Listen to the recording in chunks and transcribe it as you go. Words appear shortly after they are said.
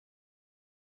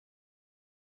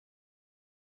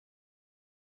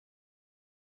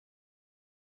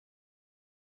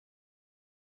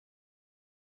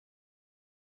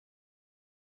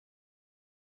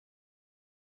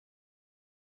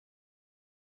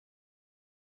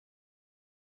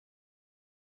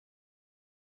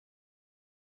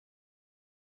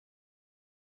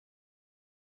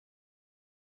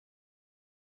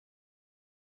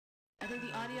think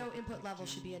the audio input level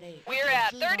should be at 8. We're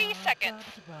at 30 seconds.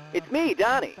 It's me,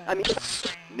 Donnie.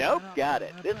 Nope, got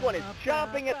it. This one is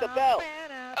chomping at the bell.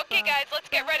 Okay, guys, let's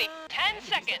get ready. 10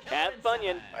 seconds. Have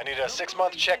Bunyan. I need a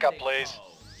 6-month checkup, please.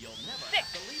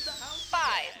 6, 5,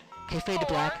 Okay, fade to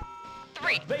black.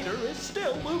 3. Vader is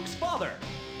still Luke's father.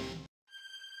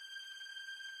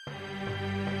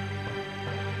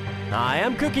 Hi,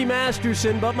 I'm Cookie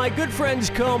Masterson, but my good friends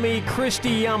call me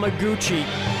Christy Yamaguchi.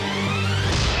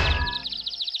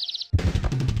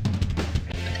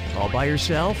 All by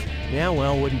yourself? Yeah,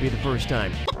 well, wouldn't be the first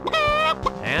time.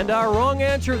 And our wrong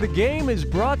answer of the game is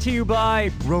brought to you by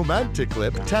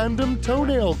Romanticlip Tandem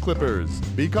Toenail Clippers.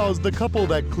 Because the couple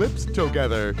that clips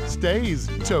together stays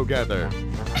together.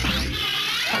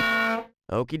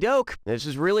 Okie doke, this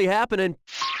is really happening.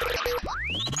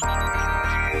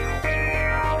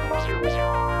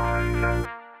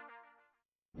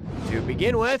 To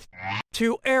begin with,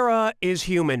 to era is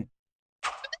human.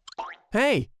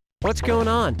 Hey, what's going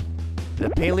on? The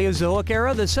Paleozoic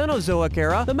era, the Cenozoic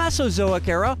era, the Mesozoic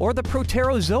era, or the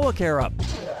Proterozoic era?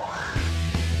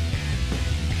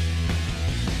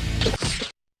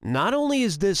 Not only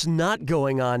is this not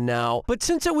going on now, but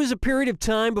since it was a period of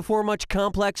time before much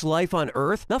complex life on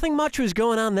Earth, nothing much was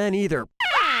going on then either.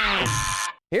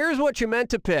 Here's what you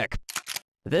meant to pick.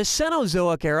 The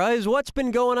Cenozoic era is what's been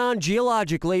going on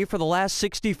geologically for the last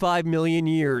 65 million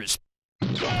years.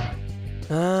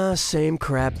 Same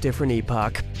crap, different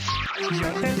epoch.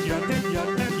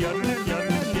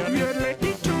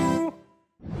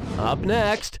 Up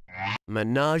next,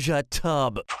 Menage a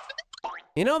Tub.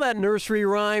 You know that nursery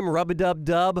rhyme,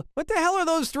 rub-a-dub-dub? What the hell are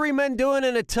those three men doing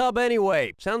in a tub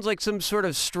anyway? Sounds like some sort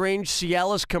of strange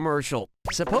Cialis commercial.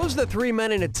 Suppose the three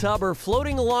men in a tub are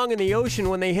floating along in the ocean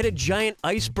when they hit a giant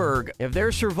iceberg. If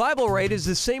their survival rate is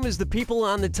the same as the people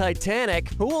on the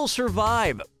Titanic, who will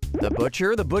survive? The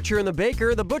butcher, the butcher and the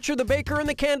baker, the butcher, the baker, and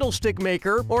the candlestick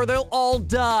maker, or they'll all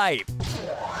die.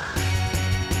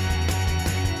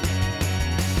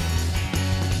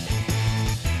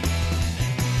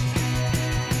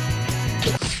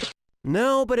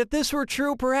 No, but if this were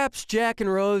true, perhaps Jack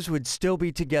and Rose would still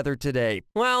be together today.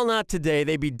 Well, not today,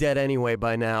 they'd be dead anyway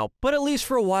by now. But at least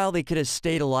for a while they could have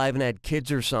stayed alive and had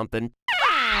kids or something.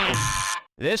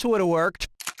 This would have worked.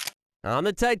 On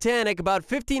the Titanic, about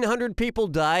 1,500 people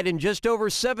died and just over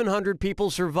 700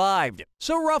 people survived.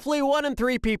 So roughly 1 in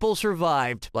 3 people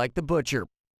survived, like the butcher.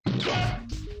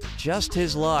 Just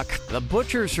his luck. The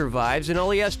butcher survives and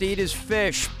all he has to eat is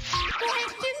fish.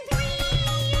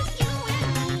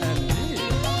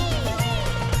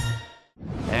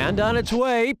 And on its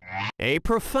way, a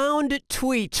profound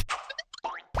tweet.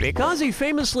 Because he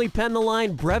famously penned the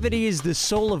line, "Brevity is the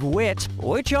soul of wit,"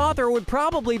 which author would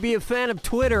probably be a fan of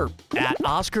Twitter? At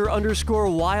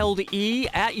Oscar_Wilde,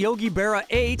 at Yogi Berra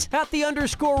 8, at the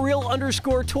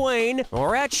 _real_Twain,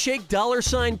 or at Shake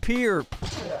 $Pier.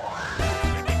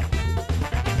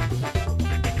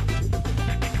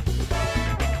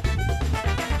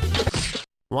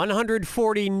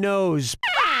 140 no's.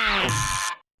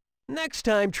 Next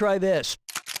time, try this.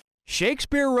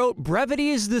 Shakespeare wrote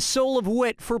 "Brevity is the soul of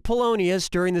wit" for Polonius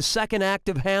during the second act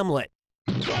of Hamlet.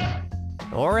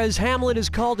 Or as Hamlet is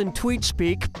called in tweet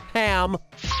speak, Ham.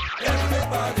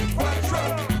 Everybody quattro,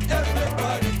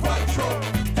 everybody quattro,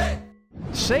 hey!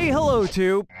 Say hello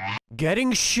to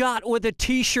getting shot with a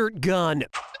t-shirt gun.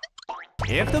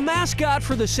 If the mascot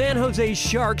for the San Jose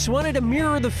Sharks wanted to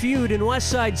mirror the feud in West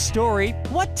Side Story,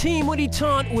 what team would he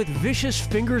taunt with vicious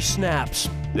finger snaps?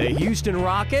 The Houston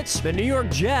Rockets, the New York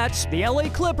Jets, the LA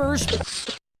Clippers?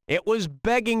 It was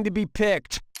begging to be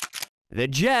picked. The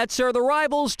Jets are the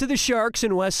rivals to the Sharks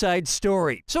in West Side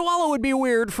Story. So while it would be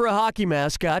weird for a hockey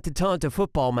mascot to taunt a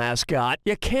football mascot,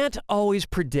 you can't always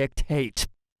predict hate.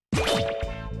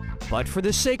 But for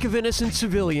the sake of innocent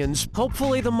civilians,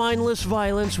 hopefully the mindless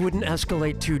violence wouldn't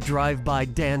escalate to drive-by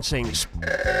dancings.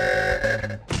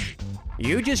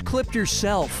 You just clipped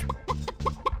yourself.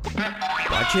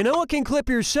 But you know what can clip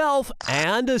yourself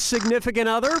and a significant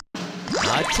other?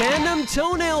 A Tandem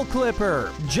Toenail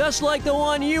Clipper, just like the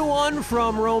one you won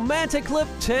from Romanticlip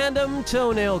Tandem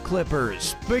Toenail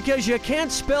Clippers. Because you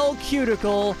can't spell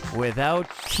cuticle without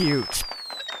cute.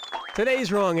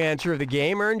 Today's wrong answer of the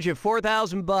game earns you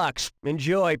 $4,000.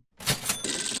 Enjoy.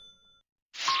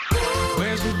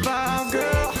 Where's the vibe,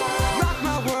 girl? Rock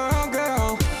my world,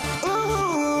 girl.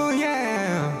 Ooh,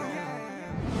 yeah.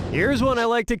 Here's one I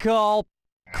like to call,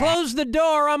 "Close the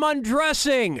door, I'm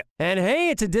undressing." And hey,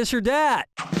 it's a this or that.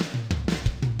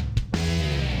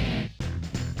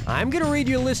 I'm gonna read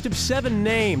you a list of 7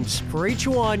 names. For each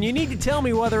one, you need to tell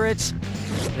me whether it's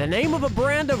the name of a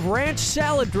brand of ranch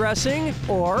salad dressing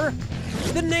or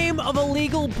The name of a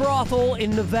legal brothel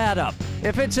in Nevada.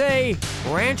 If it's a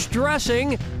ranch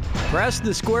dressing, press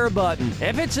the square button.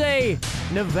 If it's a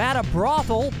Nevada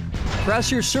brothel,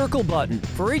 press your circle button.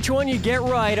 For each one you get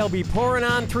right, I'll be pouring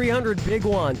on 300 big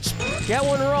ones. Get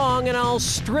one wrong and I'll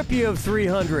strip you of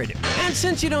 300. And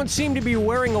since you don't seem to be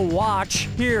wearing a watch,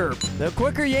 here, the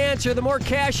quicker you answer, the more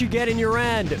cash you get in your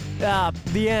end.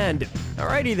 The end.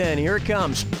 Alrighty then, here it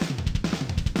comes.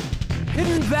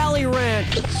 Hidden Valley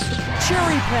Ranch,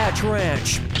 Cherry Patch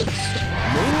Ranch,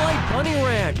 Moonlight Bunny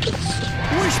Ranch,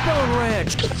 Wishbone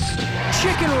Ranch,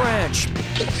 Chicken Ranch,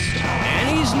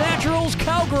 Annie's Naturals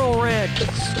Cowgirl Ranch,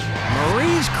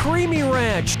 Marie's Creamy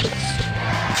Ranch.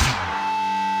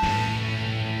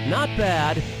 Not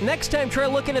bad. Next time try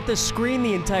looking at the screen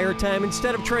the entire time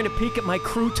instead of trying to peek at my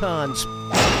croutons.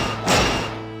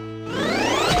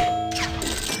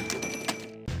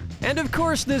 And of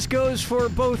course this goes for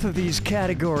both of these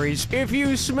categories. If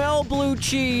you smell blue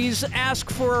cheese, ask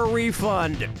for a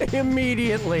refund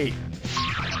immediately.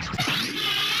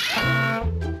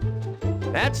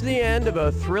 That's the end of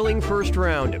a thrilling first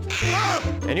round.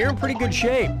 And you're in pretty good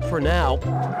shape for now.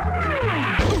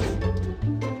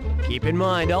 Keep in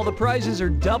mind, all the prizes are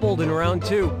doubled in round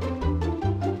 2.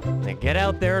 Now get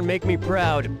out there and make me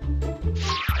proud.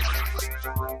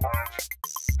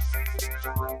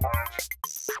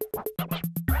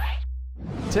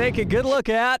 Take a good look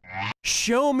at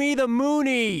Show Me the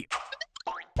Moonie.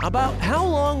 About how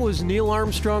long was Neil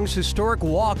Armstrong's historic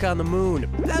walk on the moon?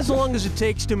 As long as it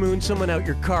takes to moon someone out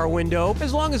your car window,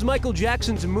 as long as Michael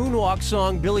Jackson's moonwalk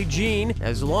song Billie Jean,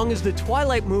 as long as the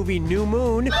Twilight movie New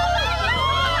Moon,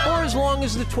 or as long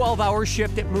as the 12-hour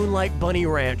shift at Moonlight Bunny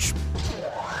Ranch.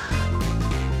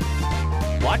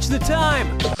 Watch the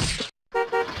time.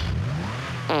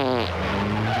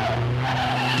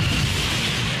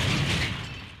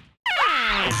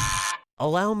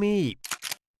 Allow me.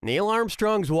 Neil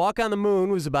Armstrong's walk on the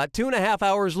moon was about 2.5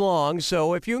 hours long,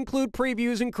 so if you include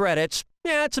previews and credits,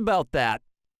 yeah, it's about that.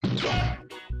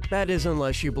 That is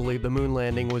unless you believe the moon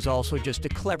landing was also just a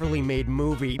cleverly made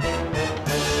movie.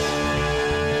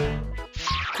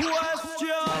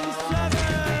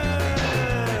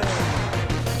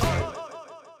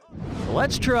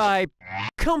 Let's try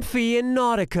Comfy in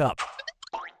Nautica.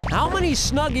 How many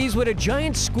Snuggies would a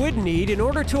giant squid need in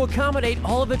order to accommodate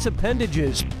all of its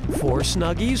appendages? 4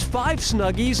 Snuggies, 5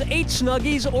 Snuggies, 8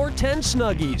 Snuggies, or 10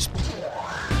 Snuggies?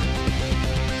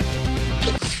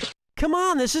 Come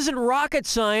on, this isn't rocket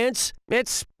science.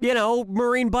 It's,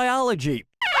 marine biology.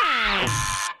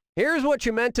 Here's what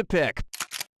you meant to pick.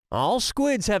 All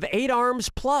squids have 8 arms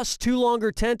plus 2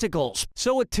 longer tentacles.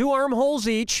 So with 2 armholes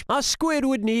each, a squid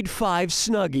would need 5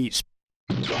 Snuggies.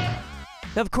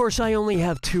 Of course, I only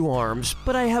have 2 arms,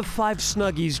 but I have 5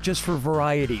 Snuggies just for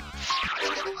variety.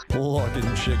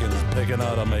 Plucking chickens, picking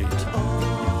out a mate.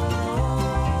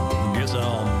 Guess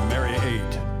I'll marry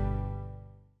 8.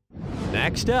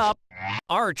 Next up,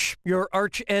 Arch, your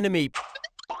arch enemy.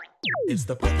 It's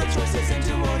the put the choices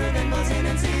into order, then buzz in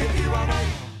and see if you are right.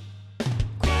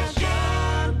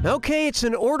 Okay, it's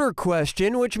an order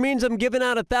question, which means I'm giving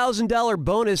out a $1,000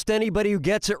 bonus to anybody who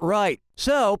gets it right.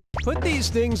 So, put these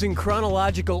things in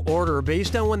chronological order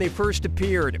based on when they first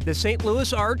appeared. The St.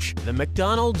 Louis Arch, the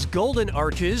McDonald's Golden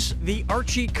Arches, the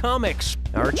Archie comics.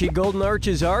 Archie Golden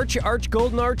Arches Arch, Arch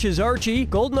Golden Arches Archie,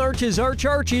 Golden Arches Arch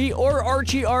Archie, or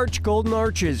Archie Arch Golden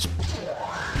Arches.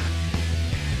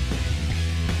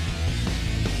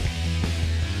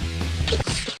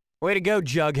 Way to go,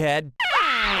 Jughead.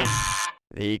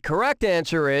 The correct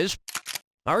answer is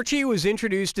Archie was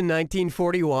introduced in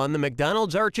 1941, the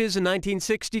McDonald's Arches in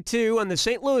 1962, and the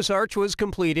St. Louis Arch was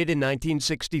completed in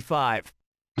 1965.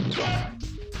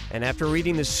 And after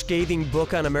reading the scathing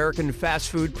book on American fast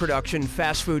food production,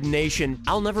 Fast Food Nation,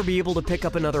 I'll never be able to pick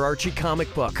up another Archie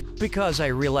comic book because I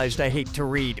realized I hate to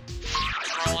read.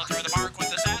 Strolling through the park with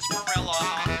the sarsaparilla.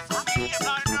 For me, I'm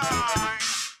not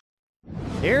nice.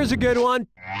 Here's a good one.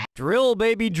 Drill,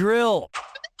 baby, drill.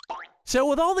 So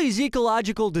with all these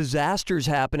ecological disasters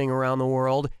happening around the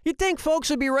world, you'd think folks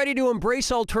would be ready to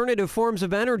embrace alternative forms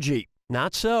of energy.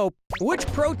 Not so. Which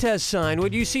protest sign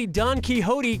would you see Don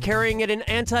Quixote carrying at an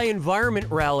anti-environment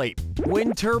rally?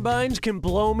 Wind turbines can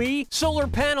blow me, solar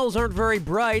panels aren't very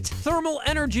bright, thermal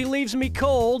energy leaves me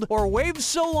cold, or waves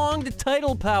so long to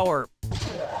tidal power.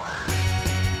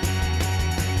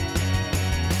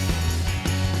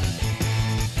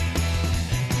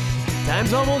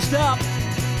 Time's almost up.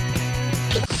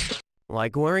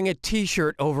 Like wearing a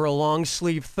t-shirt over a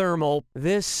long-sleeve thermal.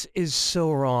 This is so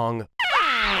wrong.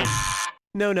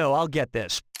 No, I'll get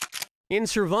this. In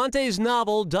Cervantes'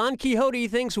 novel, Don Quixote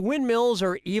thinks windmills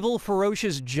are evil,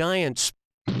 ferocious giants.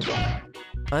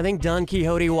 I think Don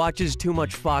Quixote watches too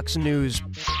much Fox News.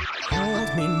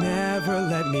 Hold me, never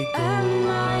let me go. And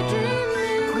my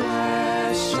dreaming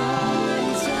question.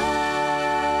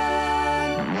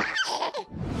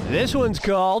 This one's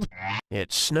called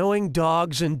It's Snowing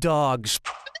Dogs and Dogs.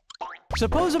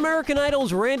 Suppose American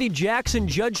Idol's Randy Jackson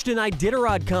judged an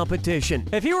Iditarod competition.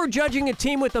 If he were judging a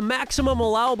team with the maximum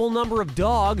allowable number of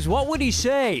dogs, what would he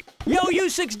say? Yo, you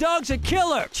 6 dogs are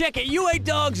killer! Check it, you 8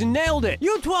 dogs nailed it!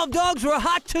 You 12 dogs were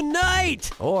hot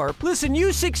tonight! Or, listen,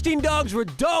 you 16 dogs were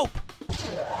dope!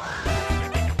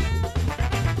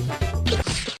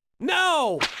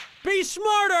 No! Be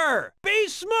smarter! Be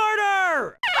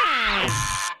smarter!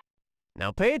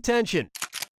 Now pay attention.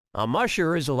 A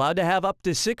musher is allowed to have up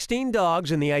to 16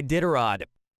 dogs in the Iditarod.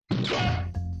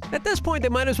 At this point, they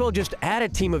might as well just add a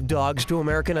team of dogs to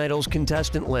American Idol's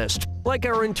contestant list. Like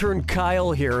our intern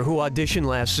Kyle here, who auditioned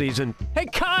last season. Hey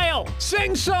Kyle,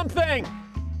 sing something!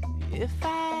 If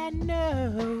I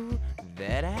know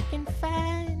that I can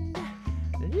find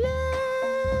love.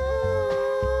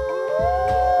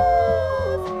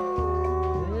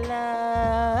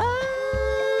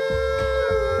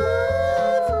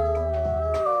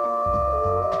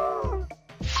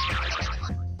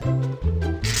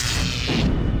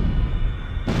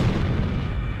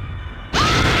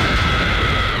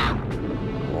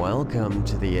 Welcome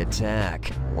to the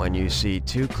attack. When you see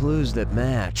 2 clues that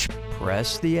match,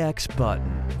 press the X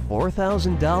button.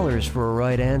 $4,000 for a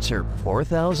right answer,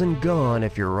 $4,000 gone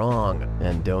if you're wrong.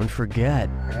 And don't forget,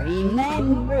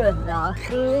 remember the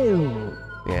clue.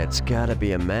 It's gotta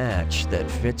be a match that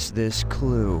fits this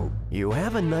clue. You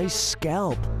have a nice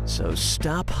scalp, so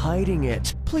stop hiding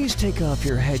it. Please take off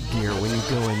your headgear when you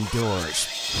go indoors.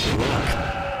 Good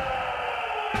luck.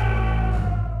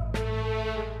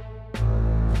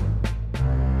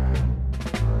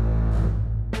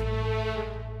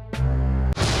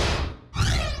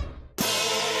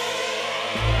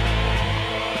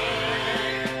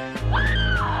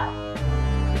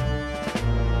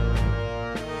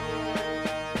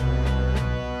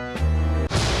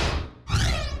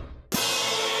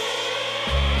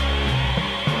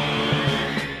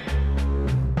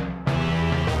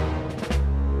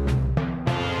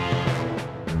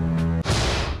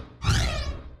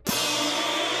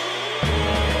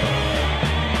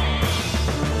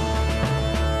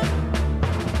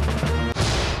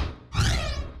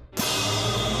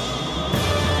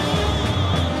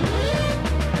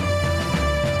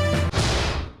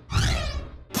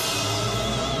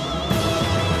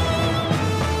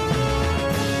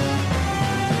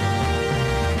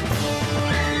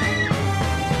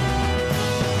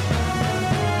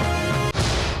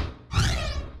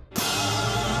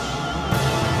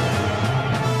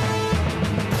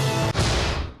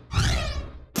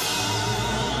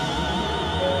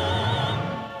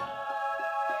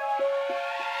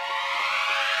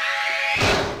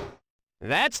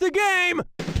 That's the game!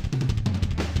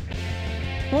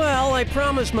 Well, I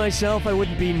promised myself I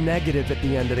wouldn't be negative at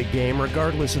the end of the game,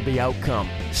 regardless of the outcome.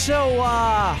 So,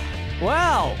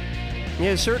 well,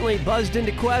 you certainly buzzed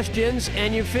into questions,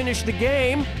 and you finished the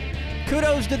game.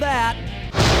 Kudos to that.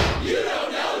 You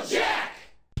don't know Jack!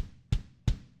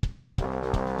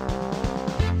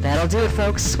 That'll do it,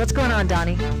 folks. What's going on,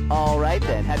 Donnie? All right,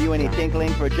 then. Have you any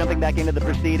tinkling for jumping back into the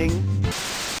proceedings?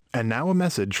 And now a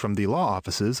message from the law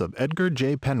offices of Edgar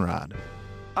J. Penrod.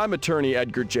 I'm attorney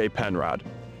Edgar J. Penrod.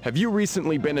 Have you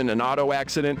recently been in an auto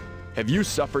accident? Have you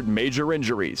suffered major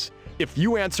injuries? If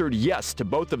you answered yes to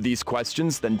both of these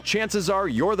questions, then chances are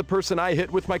you're the person I hit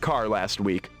with my car last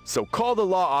week. So call the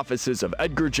law offices of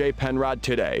Edgar J. Penrod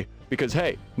today. Because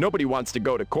hey, nobody wants to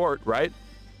go to court, right?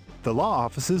 The law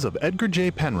offices of Edgar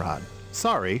J. Penrod.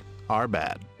 Sorry, our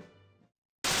bad.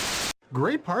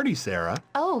 Great party, Sarah.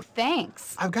 Oh,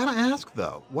 thanks. I've got to ask,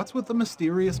 though, what's with the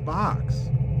mysterious box?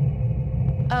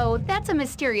 Oh, that's a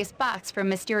mysterious box from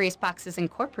Mysterious Boxes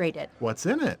Incorporated. What's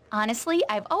in it? Honestly,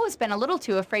 I've always been a little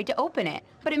too afraid to open it,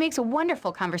 but it makes a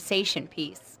wonderful conversation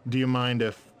piece. Do you mind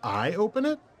if I open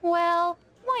it? Well,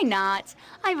 why not?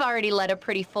 I've already led a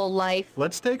pretty full life.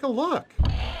 Let's take a look.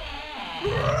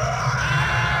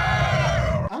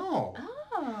 Oh.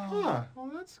 Huh.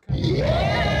 Well, that's kind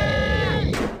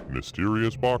of...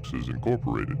 Mysterious Boxes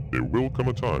Incorporated. There will come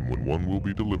a time when one will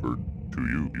be delivered to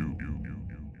you.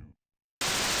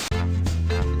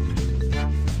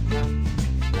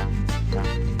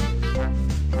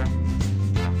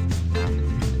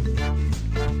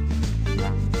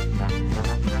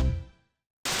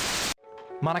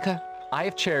 Monica, I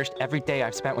have cherished every day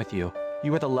I've spent with you.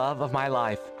 You are the love of my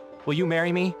life. Will you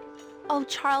marry me? Oh,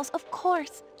 Charles, of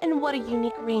course. And what a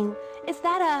unique ring. Is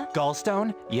that a...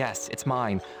 Gallstone? Yes, it's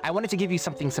mine. I wanted to give you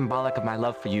something symbolic of my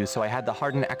love for you, so I had the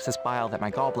hardened excess bile that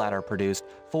my gallbladder produced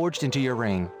forged into your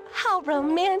ring. How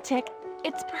romantic.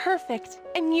 It's perfect.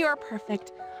 And you're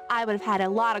perfect. I would have had a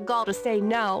lot of gall to say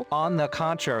no. On the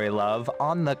contrary, love.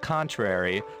 On the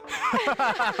contrary.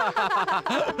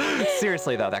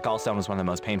 Seriously, though, that gallstone was one of the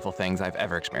most painful things I've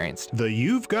ever experienced. The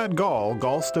You've Got Gall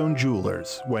Gallstone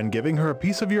Jewelers. When giving her a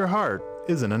piece of your heart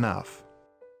isn't enough.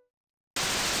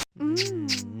 Ow!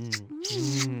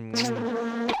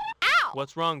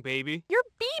 What's wrong, baby? Your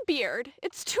bee-beard.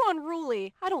 It's too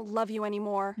unruly. I don't love you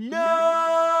anymore.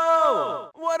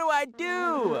 No! What do I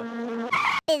do?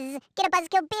 Biz, get a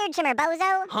buzzkill beard trimmer,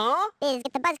 bozo. Huh? Biz,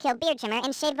 get the buzzkill beard trimmer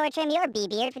and shave or trim your bee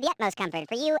beard for the utmost comfort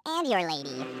for you and your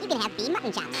lady. You can have bee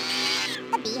mutton chops,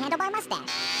 a bee handlebar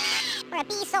mustache, or a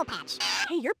bee soul patch.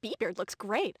 Hey, your bee beard looks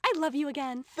great. I love you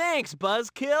again. Thanks,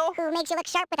 Buzzkill. Who makes you look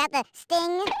sharp without the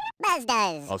sting? Buzz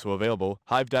does. Also available,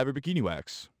 Hive Diver Bikini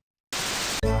Wax.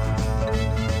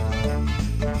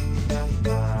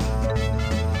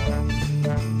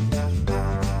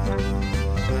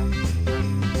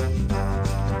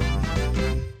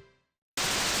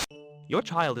 Your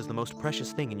child is the most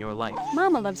precious thing in your life.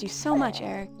 Mama loves you so much,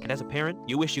 Eric. And as a parent,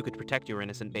 you wish you could protect your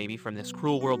innocent baby from this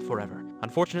cruel world forever.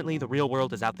 Unfortunately, the real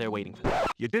world is out there waiting for them.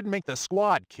 You didn't make the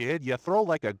squad, kid. You throw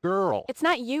like a girl. It's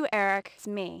not you, Eric. It's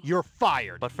me. You're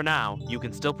fired. But for now, you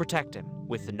can still protect him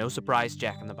with the No Surprise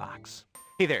Jack-in-the-Box.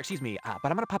 Hey there, excuse me, but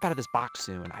I'm gonna pop out of this box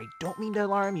soon. I don't mean to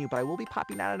alarm you, but I will be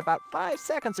popping out in about 5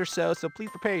 seconds or so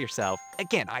please prepare yourself.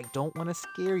 Again, I don't want to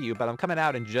scare you, but I'm coming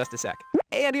out in just a sec.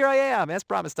 And here I am, as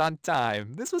promised, on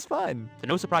time. This was fun. The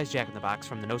No Surprise Jack-in-the-Box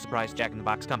from the No Surprise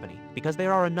Jack-in-the-Box Company, because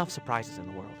there are enough surprises in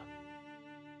the world.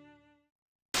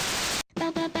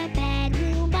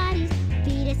 Bedroom bodies,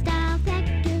 fetus style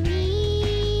factory.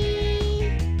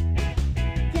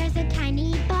 There's a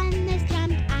tiny bun that's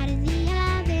jumped out of the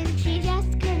oven. She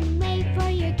just couldn't wait for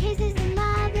your kisses and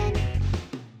loving.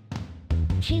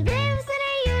 She lives in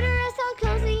a uterus all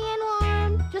cozy and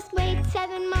warm. Just wait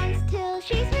 7 months till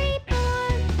she's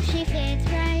reborn. She fits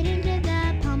right into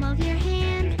the palm of your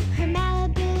hand. Her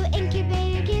Malibu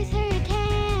incubator gives her a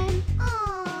tan.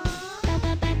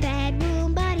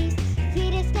 Bedroom Buddies,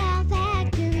 Fetus Style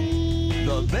Factory.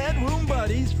 The Bedroom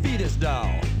Buddies Fetus Doll.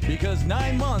 Because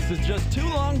 9 months is just too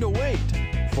long to wait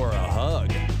for a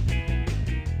hug.